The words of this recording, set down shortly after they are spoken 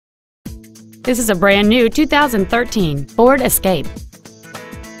This is a brand new 2013 Ford Escape.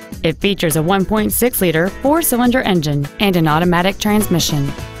 It features a 1.6-liter four-cylinder engine and an automatic transmission.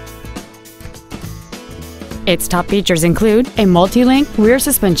 Its top features include a multi-link rear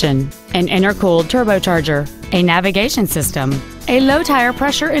suspension, an intercooled turbocharger, a navigation system, a low tire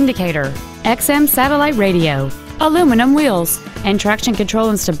pressure indicator, XM satellite radio, aluminum wheels, and traction control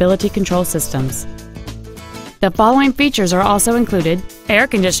and stability control systems. The following features are also included: air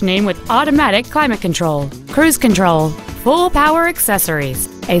conditioning with automatic climate control, cruise control, full power accessories,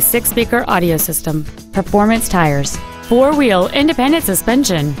 a 6-speaker audio system, performance tires, 4-wheel independent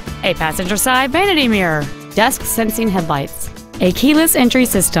suspension, a passenger side vanity mirror, dusk sensing headlights, a keyless entry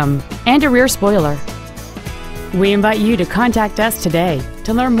system, and a rear spoiler. We invite you to contact us today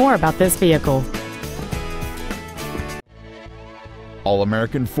to learn more about this vehicle.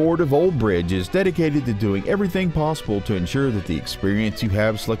 All-American Ford of Old Bridge is dedicated to doing everything possible to ensure that the experience you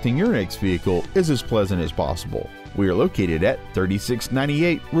have selecting your next vehicle is as pleasant as possible. We are located at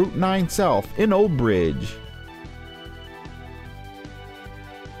 3698 Route 9 South in Old Bridge.